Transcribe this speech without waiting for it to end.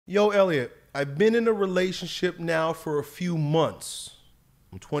Yo, Elliott, I've been in a relationship now for a few months.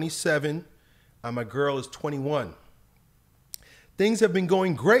 I'm 27 and my girl is 21. Things have been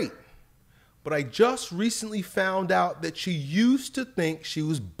going great, but I just recently found out that she used to think she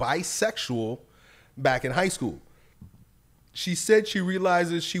was bisexual back in high school. She said she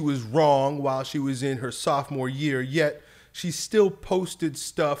realizes she was wrong while she was in her sophomore year, yet she still posted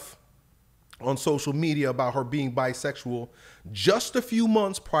stuff on social media about her being bisexual just a few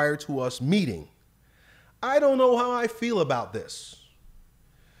months prior to us meeting. I don't know how I feel about this.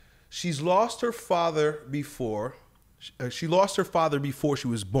 She's lost her father before. She lost her father before she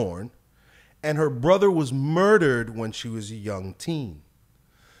was born, and her brother was murdered when she was a young teen.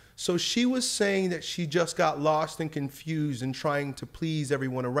 So she was saying that she just got lost and confused in trying to please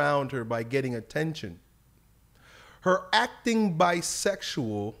everyone around her by getting attention. Her acting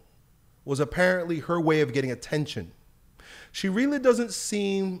bisexual was apparently her way of getting attention. She really doesn't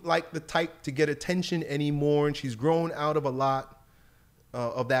seem like the type to get attention anymore, and she's grown out of a lot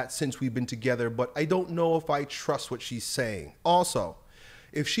of that since we've been together, but I don't know if I trust what she's saying. Also,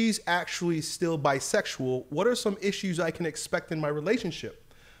 if she's actually still bisexual, what are some issues I can expect in my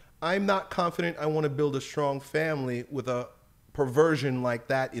relationship? I'm not confident I want to build a strong family with a perversion like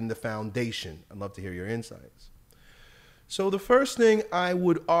that in the foundation. I'd love to hear your insights. So the first thing I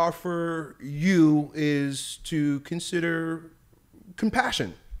would offer you is to consider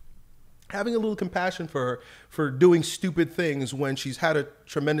compassion. Having a little compassion for her for doing stupid things when she's had a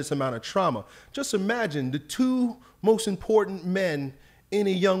tremendous amount of trauma. Just imagine the two most important men in a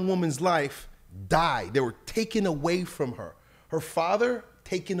young woman's life died. They were taken away from her. Her father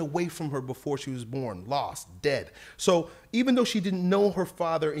taken away from her before she was born, lost, dead. So even though she didn't know her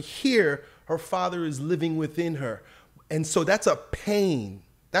father, here her father is living within her. And so that's a pain,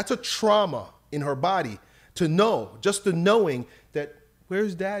 that's a trauma in her body to know, just the knowing that,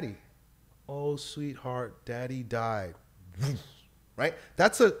 where's daddy? Oh, sweetheart, daddy died, right?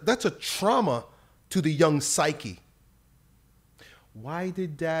 That's a trauma to the young psyche. Why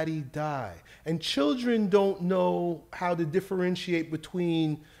did daddy die? And children don't know how to differentiate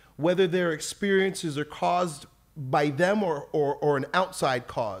between whether their experiences are caused by them or an outside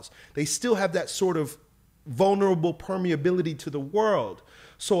cause. They still have that sort of vulnerable permeability to the world.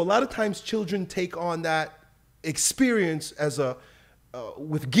 So a lot of times children take on that experience as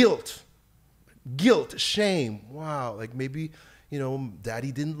with guilt, shame. Wow, like maybe,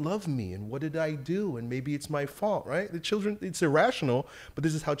 daddy didn't love me, and what did I do? And maybe it's my fault, right? The children, it's irrational, but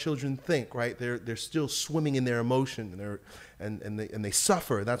this is how children think, right? They're still swimming in their emotion, and they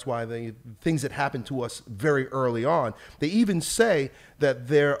suffer. That's why things that happen to us very early on. They even say that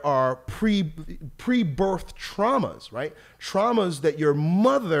there are pre-birth traumas, right? Traumas that your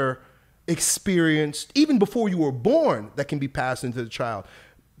mother experienced even before you were born that can be passed into the child,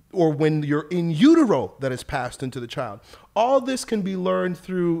 or when you're in utero that is passed into the child. All this can be learned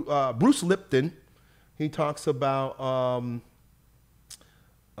through Bruce Lipton. He talks about, I'm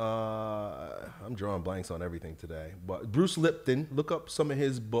drawing blanks on everything today, but Bruce Lipton, look up some of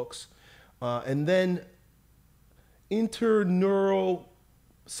his books. And then interneural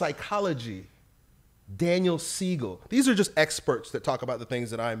psychology, Daniel Siegel. These are just experts that talk about the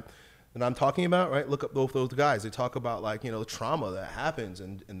things that I'm talking about, right? Look up those guys. They talk about, like, the trauma that happens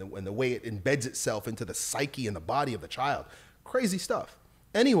and the way it embeds itself into the psyche and the body of the child. Crazy stuff.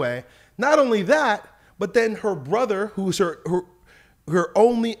 Anyway, not only that, but then her brother, who's her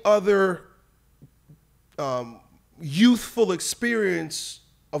only other youthful experience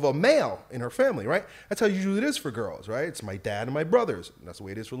of a male in her family, right? That's how usually it is for girls, right? It's my dad and my brothers. And that's the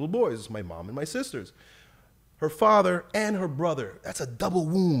way it is for little boys. It's my mom and my sisters. Her father and her brother. That's a double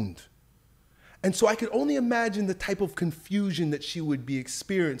wound. And so I could only imagine the type of confusion that she would be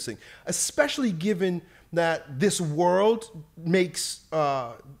experiencing, especially given that this world makes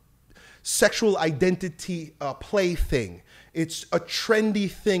sexual identity a plaything. It's a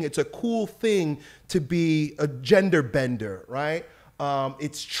trendy thing. It's a cool thing to be a gender bender, right?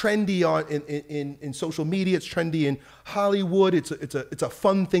 It's trendy in social media. It's trendy in Hollywood. It's a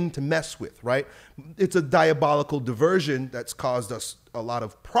fun thing to mess with, right? It's a diabolical diversion that's caused us a lot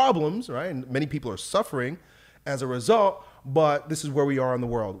of problems, right? And many people are suffering as a result. But this is where we are in the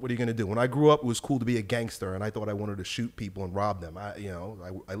world. What are you going to do? When I grew up, it was cool to be a gangster, and I thought I wanted to shoot people and rob them. I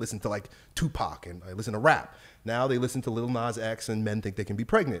listened to like Tupac, and I listened to rap. Now they listen to Lil Nas X, and men think they can be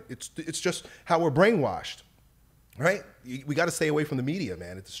pregnant. It's just how we're brainwashed. Right? We got to stay away from the media,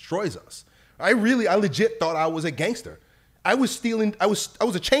 man. It destroys us. I legit thought I was a gangster. I was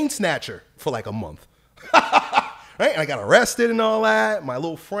a chain snatcher for like a month. Right? And I got arrested and all that. My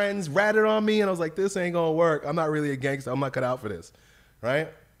little friends ratted on me, and I was like, this ain't gonna work. I'm not really a gangster. I'm not cut out for this. Right?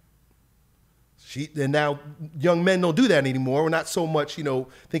 And now young men don't do that anymore. We're not so much,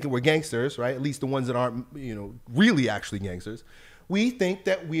 thinking we're gangsters, right? At least the ones that aren't, really actually gangsters. We think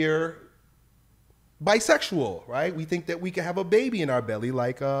that we're bisexual, right? We think that we can have a baby in our belly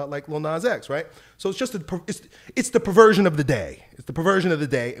like Lil Nas X, right? So it's just it's the perversion of the day. It's the perversion of the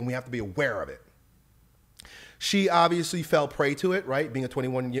day, and we have to be aware of it. She obviously fell prey to it, right? Being a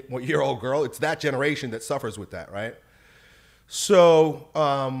 21-year-old girl, it's that generation that suffers with that, right? So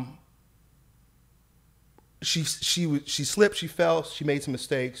she slipped, she fell, she made some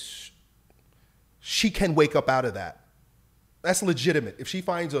mistakes. She can wake up out of that. That's legitimate. If she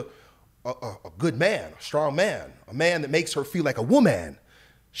finds a good man, a strong man, a man that makes her feel like a woman,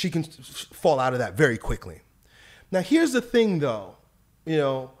 she can fall out of that very quickly. Now, here's the thing, though.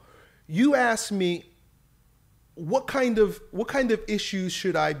 You asked me, what kind of issues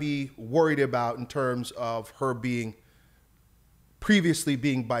should I be worried about in terms of her previously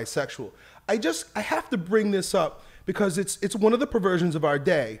being bisexual? I have to bring this up because it's one of the perversions of our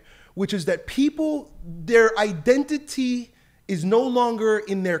day, which is that people, their identity is no longer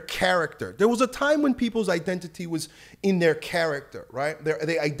in their character. There was a time when people's identity was in their character, right?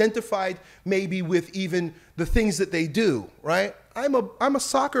 They identified maybe with even the things that they do, right? I'm a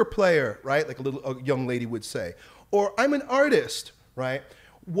soccer player, right? Like a young lady would say. Or I'm an artist, right?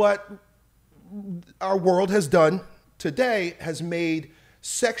 What our world has done today has made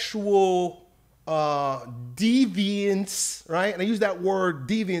sexual deviance, right? And I use that word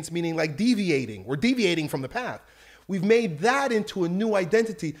deviance meaning like deviating. We're deviating from the path. We've made that into a new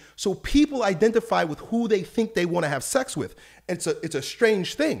identity. So people identify with who they think they want to have sex with. And it's a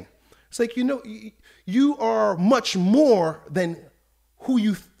strange thing. It's like, you are much more than who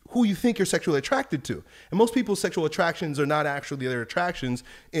you think you're sexually attracted to. And most people's sexual attractions are not actually their attractions.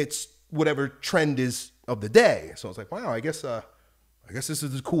 It's whatever trend is of the day. So it's like, wow, I guess this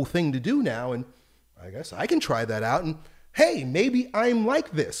is a cool thing to do now. And I guess I can try that out. And hey, maybe I'm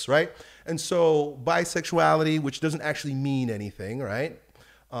like this, right? And so bisexuality, which doesn't actually mean anything, right?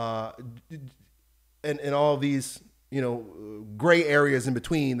 And all these, gray areas in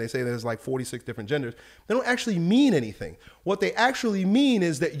between, they say there's like 46 different genders. They don't actually mean anything. What they actually mean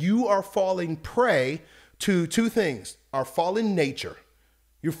is that you are falling prey to two things: our fallen nature.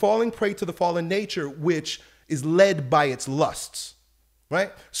 You're falling prey to the fallen nature, which is led by its lusts,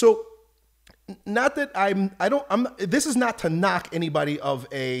 right? So not that this is not to knock anybody of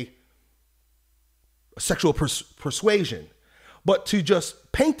a sexual persuasion, but to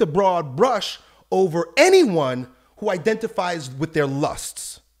just paint the broad brush over anyone who identifies with their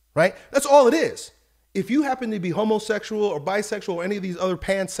lusts, right? That's all it is. If you happen to be homosexual or bisexual or any of these other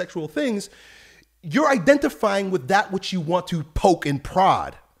pansexual things, you're identifying with that which you want to poke and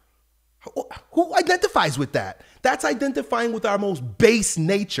prod. Who identifies with that? That's identifying with our most base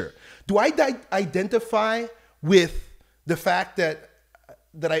nature. Do I identify with the fact that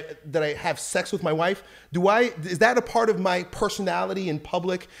I have sex with my wife? Is that a part of my personality in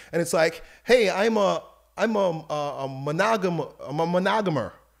public? And it's like, hey, I'm a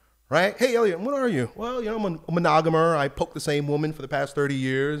monogamer, right? Hey, Elliott, what are you? Well, I'm a monogamer. I poke the same woman for the past 30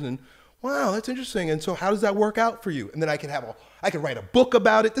 years, and wow, that's interesting. And so how does that work out for you? And then I can write a book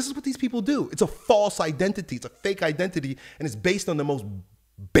about it. This is what these people do. It's a false identity. It's a fake identity, and it's based on the most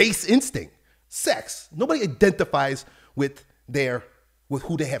base instinct, sex. Nobody identifies with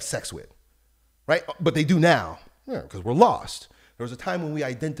who they have sex with, right? But they do now, because we're lost. There was a time when we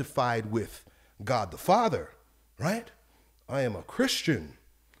identified with God the Father, right? I am a Christian.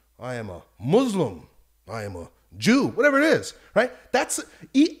 I am a Muslim. I am a Jew, whatever it is, right?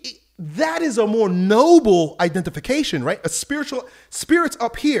 That is a more noble identification, right? Spirit's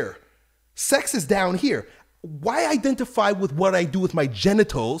up here. Sex is down here. Why identify with what I do with my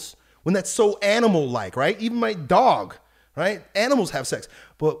genitals when that's so animal-like, right? Even my dog, right? Animals have sex,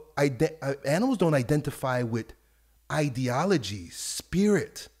 but animals don't identify with ideology,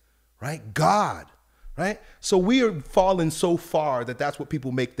 spirit, right? God, right? So we are falling so far that that's what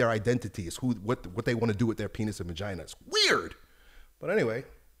people make their identity, is what they want to do with their penis and vagina. It's weird. But anyway,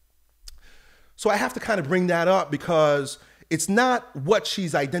 so I have to kind of bring that up because it's not what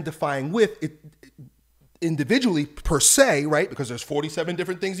she's identifying with individually per se, right? Because there's 47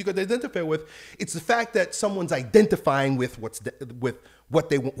 different things you could identify with. It's the fact that someone's identifying with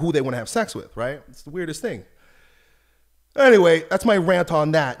who they want to have sex with, right? It's the weirdest thing. Anyway, that's my rant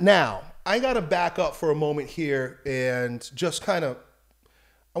on that. Now, I got to back up for a moment here and just I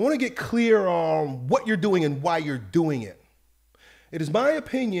want to get clear on what you're doing and why you're doing it. It is my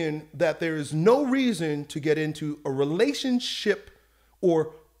opinion that there is no reason to get into a relationship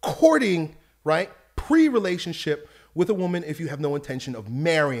or courting, right, pre-relationship with a woman if you have no intention of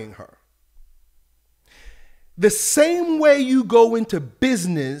marrying her. The same way you go into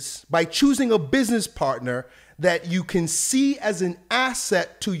business by choosing a business partner that you can see as an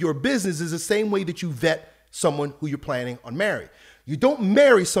asset to your business is the same way that you vet someone who you're planning on marrying. You don't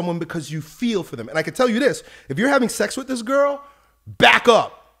marry someone because you feel for them. And I can tell you this, if you're having sex with this girl, back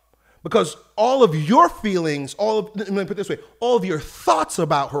up. Because all of your feelings, let me put it this way, all of your thoughts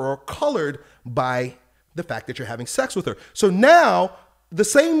about her are colored by the fact that you're having sex with her. So now, the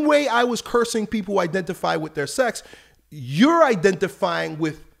same way I was cursing people who identify with their sex, you're identifying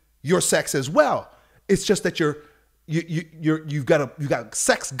with your sex as well. It's just that you've got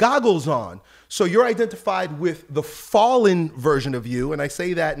sex goggles on. So you're identified with the fallen version of you. And I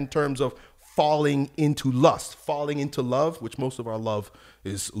say that in terms of falling into lust, falling into love, which most of our love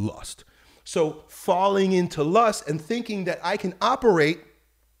is lust. So falling into lust and thinking that I can operate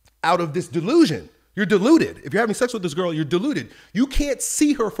out of this delusion. You're deluded. If you're having sex with this girl, you're deluded. You can't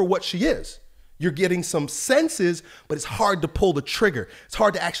see her for what she is. You're getting some senses, but it's hard to pull the trigger. It's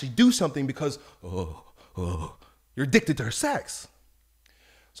hard to actually do something because you're addicted to her sex.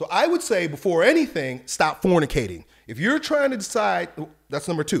 So I would say before anything, stop fornicating. If you're trying to decide, that's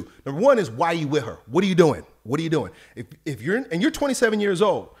number two. Number one is, why are you with her? What are you doing? What are you doing? If you're 27 years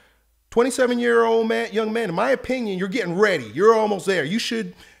old, 27-year-old man, young man, in my opinion, you're getting ready. You're almost there.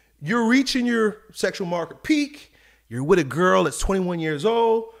 You're reaching your sexual market peak. You're with a girl that's 21 years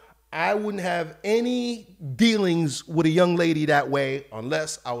old. I wouldn't have any dealings with a young lady that way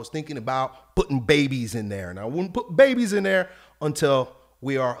unless I was thinking about putting babies in there. And I wouldn't put babies in there until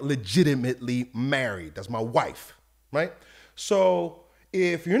we are legitimately married. That's my wife, right? So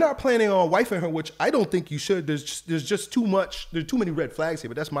if you're not planning on wifing her, which I don't think you should, there's just too many red flags here,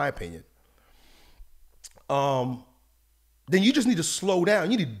 but that's my opinion. Then you just need to slow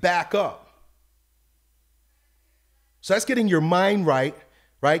down. You need to back up. So that's getting your mind right?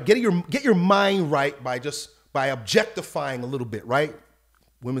 Get your mind right by objectifying a little bit, right?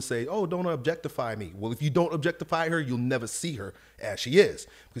 Women say, oh, don't objectify me. Well, if you don't objectify her, you'll never see her as she is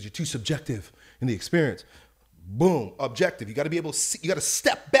because you're too subjective in the experience. Boom, objective. You got to be able to see, you got to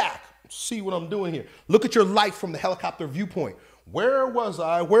step back, see what I'm doing here. Look at your life from the helicopter viewpoint. Where was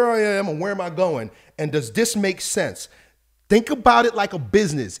I, where I am, and where am I going? And does this make sense? Think about it like a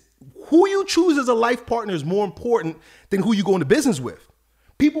business. Who you choose as a life partner is more important than who you go into business with.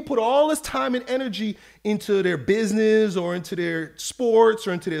 People put all this time and energy into their business or into their sports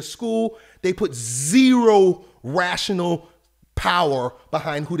or into their school. They put zero rational power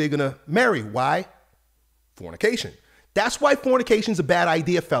behind who they're going to marry. Why? Fornication. That's why fornication is a bad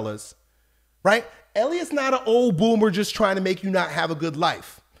idea, fellas, right? Elliott's not an old boomer just trying to make you not have a good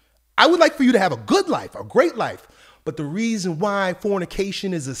life. I would like for you to have a good life, a great life. But the reason why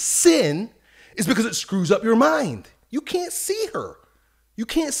fornication is a sin is because it screws up your mind. You can't see her. You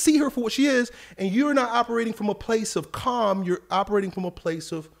can't see her for what she is, and you're not operating from a place of calm. You're operating from a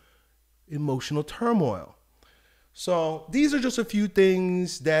place of emotional turmoil. So these are just a few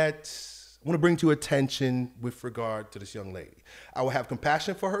things that I want to bring to attention with regard to this young lady. I will have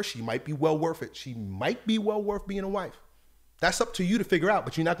compassion for her. She might be well worth it. She might be well worth being a wife. That's up to you to figure out,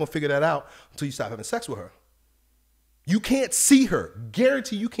 but you're not going to figure that out until you stop having sex with her. You can't see her.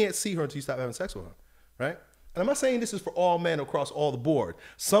 Guarantee you can't see her until you stop having sex with her, right? And I'm not saying this is for all men across all the board.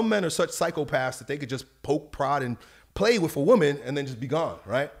 Some men are such psychopaths that they could just poke, prod, and play with a woman and then just be gone,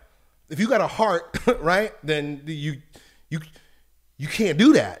 right? If you got a heart, right, then you can't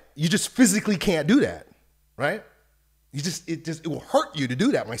do that. You just physically can't do that, right? It will hurt you to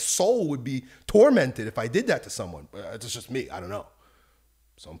do that. My soul would be tormented if I did that to someone. But it's just me. I don't know.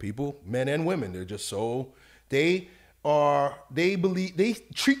 Some people, men and women, they're just so, they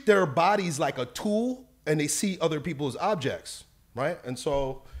treat their bodies like a tool and they see other people as objects, right? And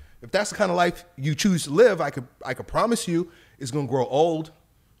so if that's the kind of life you choose to live, I could promise you it's gonna grow old.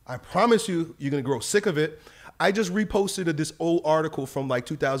 I promise you, you're gonna grow sick of it. I just reposted this old article from like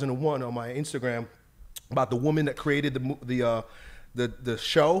 2001 on my Instagram about the woman that created the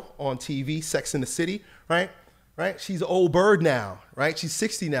show on TV, Sex and the City, right? She's an old bird now, right? She's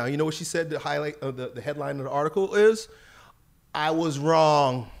 60 now. You know what she said? The highlight of the headline of the article is, "I was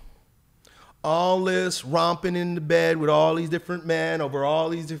wrong. All this romping in the bed with all these different men over all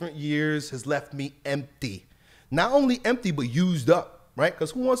these different years has left me empty. Not only empty, but used up, right?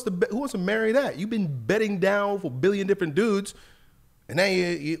 Because who wants to marry that? You've been bedding down for a billion different dudes, and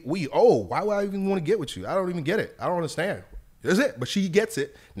then why would I even want to get with you? I don't even get it. I don't understand. That's it. But she gets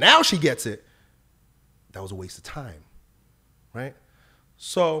it. Now she gets it. That was a waste of time, right?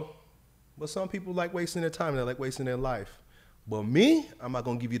 So, but some people like wasting their time. They like wasting their life. But me, I'm not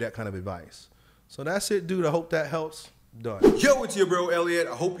going to give you that kind of advice. So that's it, dude. I hope that helps. Done. Yo, it's your bro Elliott.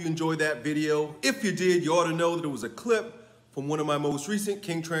 I hope you enjoyed that video. If you did, you ought to know that it was a clip from one of my most recent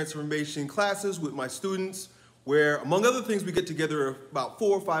King Transformation classes with my students, where, among other things, we get together about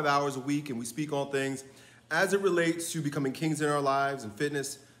 4 or 5 hours a week and we speak on things as it relates to becoming kings in our lives in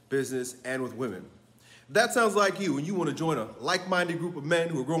fitness, business, and with women. If that sounds like you and you want to join a like-minded group of men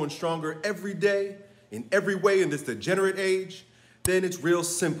who are growing stronger every day in every way in this degenerate age, then it's real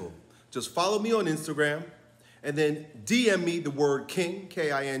simple. Just follow me on Instagram and then DM me the word King,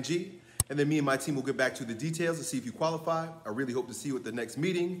 K-I-N-G, and then me and my team will get back to the details to see if you qualify. I really hope to see you at the next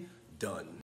meeting. Done.